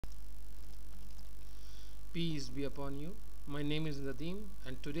Peace be upon you. My name is Nadeem,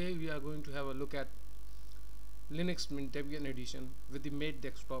 and today we are going to have a look at Linux Mint Debian Edition with the Mate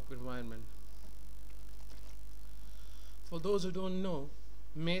desktop environment. For those who don't know,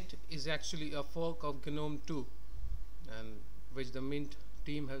 Mate is actually a fork of Gnome 2, and which the Mint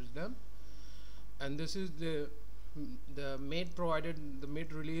team has done. And this is the Mate provided. The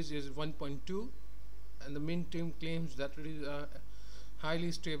Mate release is 1.2, and the Mint team claims that it is a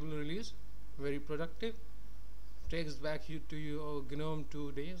highly stable release, very productive. Takes back you to your Gnome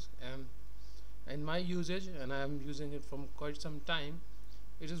 2 days, and in my usage, and I am using it from quite some time,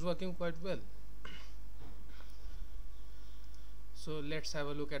 it is working quite well. So let's have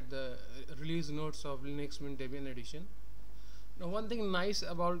a look at the release notes of Linux Mint Debian Edition. Now, one thing nice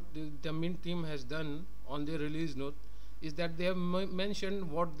about the Mint team has done on their release note is that they have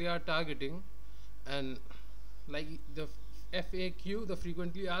mentioned what they are targeting, and like the FAQ, the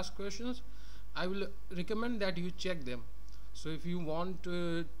frequently asked questions, I will recommend that you check them. So if you want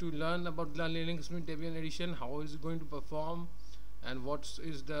to learn about the Linux Mint Debian Edition, how is it going to perform, and what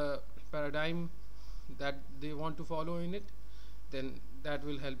is the paradigm that they want to follow in it, then that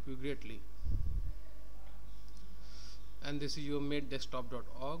will help you greatly. And this is your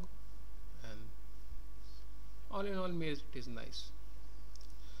matedesktop.org, and all in all, Mate is nice.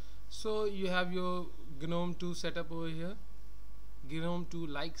 So you have your Gnome 2 setup over here, Gnome 2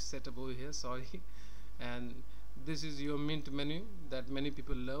 like setup over here, sorry. And this is your Mint menu that many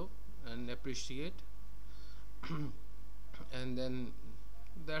people love and appreciate. And then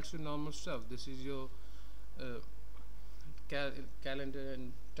that's your normal stuff. This is your calendar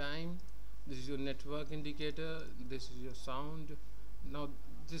and time. This is your network indicator. This is your sound. Now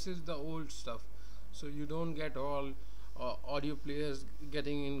this is the old stuff, so you don't get all audio players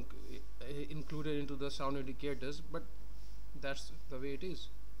getting included into the sound indicators, but that's the way it is.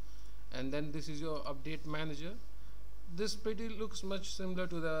 And then this is your update manager. This pretty looks much similar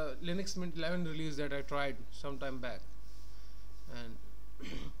to the Linux Mint 11 release that I tried some time back. And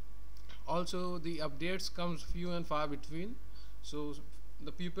also the updates comes few and far between, so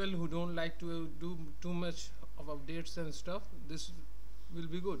the people who don't like to do too much of updates and stuff, this will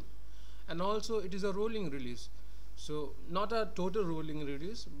be good. And also it is a rolling release, so not a total rolling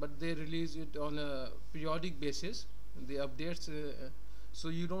release, but they release it on a periodic basis, the updates, so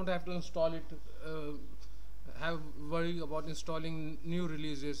you don't have to install it, have worry about installing new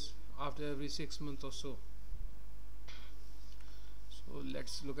releases after every 6 months or so. So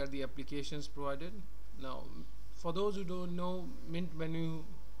let's look at the applications provided. Now for those who don't know, Mint menu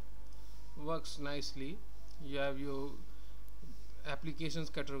works nicely. You have your applications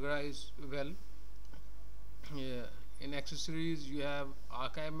categorized well. In accessories you have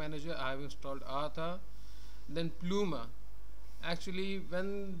archive manager. I have installed Artha. Then Pluma. Actually,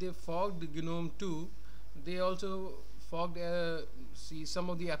 when they forked Gnome 2, they also forked some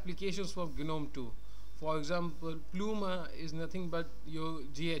of the applications for Gnome 2. For example, Pluma is nothing but your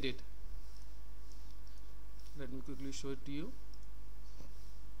gedit. Let me quickly show it to you.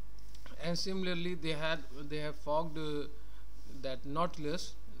 And similarly, they have forked that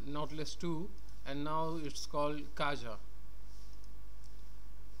Nautilus 2, and now it's called Kaja.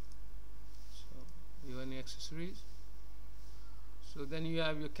 So you have any accessories. So then you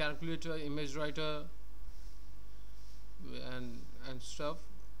have your calculator, image writer, and stuff.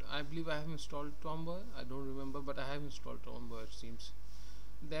 I believe I have installed Tomboy. I don't remember, but I have installed Tomboy, it seems.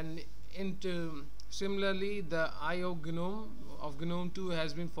 Then similarly, the eye of Gnome 2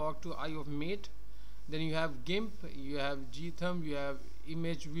 has been forked to eye of Mate. Then you have GIMP, you have gthumb, you have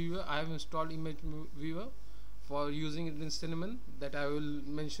image viewer. I have installed image viewer for using it in Cinnamon. That I will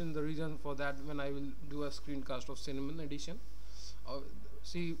mention the reason for that when I will do a screencast of Cinnamon edition.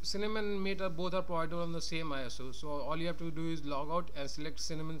 See, Cinnamon and Mate both are provided on the same ISO, so all you have to do is log out and select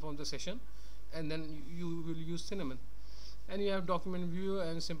Cinnamon from the session, and then you will use Cinnamon. And you have document viewer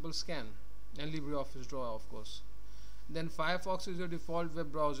and simple scan, and LibreOffice Draw, of course. Then Firefox is your default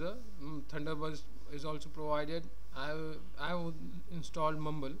web browser. Thunderbird is also provided. I would install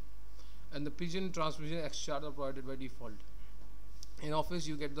Mumble, and the Pigeon Transmission Xchart are provided by default. In Office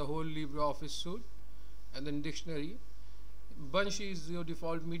you get the whole LibreOffice suite, and then dictionary. Bunchy is your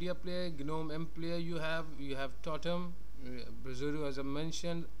default media player. Gnome M player you have Totem, Brasero as I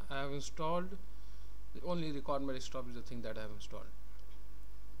mentioned, I have installed. The only Record My Desktop is the thing that I have installed.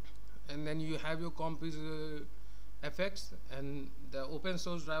 And then you have your Compis FX, and the open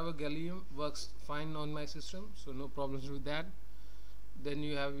source driver Gallium works fine on my system, so no problems with that. Then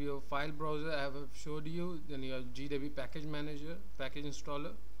you have your file browser I have showed you. Then you have GW package manager, package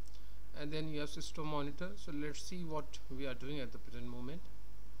installer, and then you have system monitor. So let's see what we are doing at the present moment.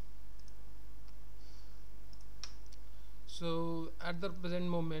 So at the present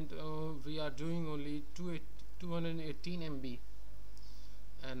moment we are doing only 218 MB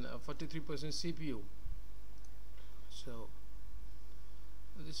and 43% CPU. So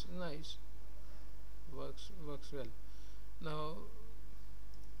this is nice, works well. Now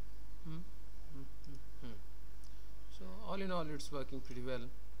so all in all it's working pretty well.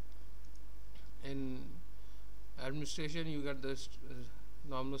 In administration you get this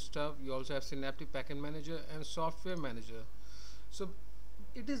normal stuff. You also have Synaptic Package Manager and Software Manager. So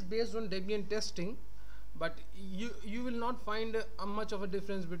it is based on Debian Testing, but you will not find much of a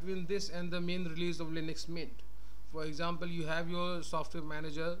difference between this and the main release of Linux Mint. For example, you have your software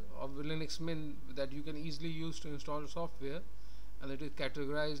manager of Linux Mint that you can easily use to install software, and it is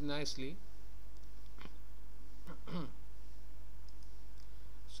categorized nicely.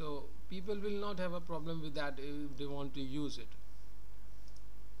 So people will not have a problem with that if they want to use it.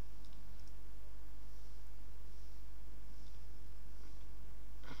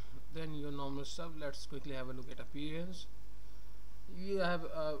 Then your normal stuff. Let's quickly have a look at appearance. You have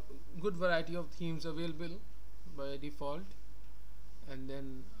a good variety of themes available by default, and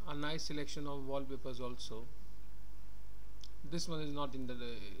then a nice selection of wallpapers also. This one is not in the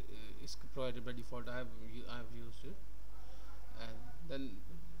is provided by default. I have used it. And then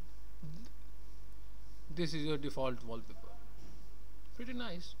this is your default wallpaper. Pretty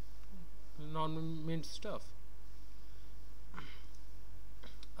nice, non-mint stuff.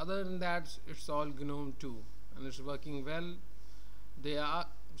 Other than that, it's all Gnome 2 and it's working well.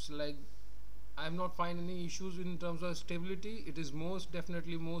 It's like I've not find any issues in terms of stability. It is most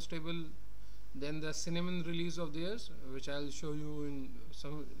definitely more stable than the Cinnamon release of theirs, which I'll show you in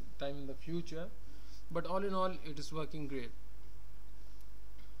some time in the future. But all in all, it is working great.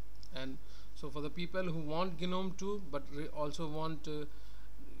 And so for the people who want Gnome 2 but also want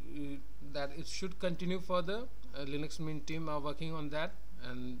that it should continue further, Linux Mint team are working on that,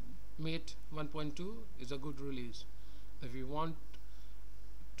 and Mate 1.2 is a good release. If you want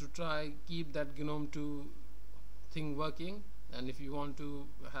to try keep that Gnome 2 thing working, and if you want to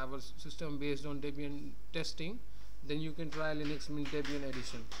have a system based on Debian testing, then you can try Linux Mint Debian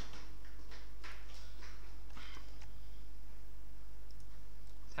edition.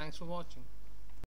 Thanks for watching.